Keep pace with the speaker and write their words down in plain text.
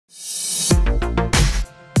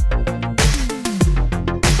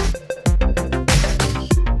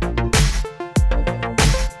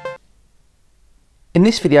In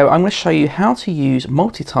this video, I'm going to show you how to use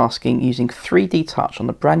multitasking using 3D Touch on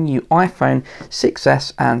the brand new iPhone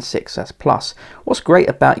 6s and 6s Plus. What's great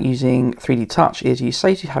about using 3D Touch is you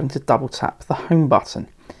save you having to double tap the home button.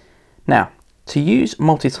 Now, to use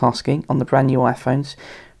multitasking on the brand new iPhones,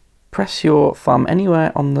 press your thumb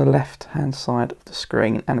anywhere on the left hand side of the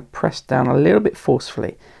screen and press down a little bit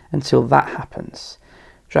forcefully until that happens.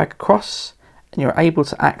 Drag across and you're able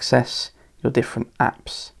to access your different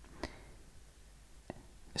apps.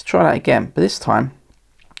 Let's try that again, but this time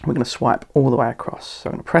we're going to swipe all the way across. So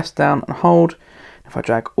I'm going to press down and hold. If I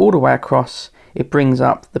drag all the way across, it brings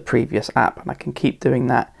up the previous app, and I can keep doing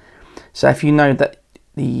that. So if you know that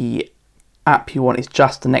the app you want is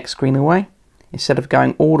just the next screen away, instead of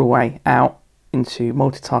going all the way out into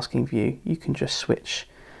multitasking view, you can just switch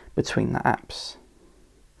between the apps.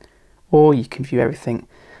 Or you can view everything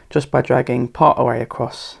just by dragging part away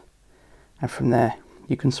across, and from there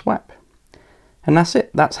you can swipe. And that's it.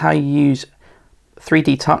 That's how you use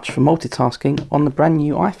 3D Touch for multitasking on the brand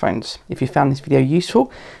new iPhones. If you found this video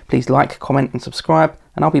useful, please like, comment and subscribe,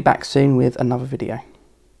 and I'll be back soon with another video.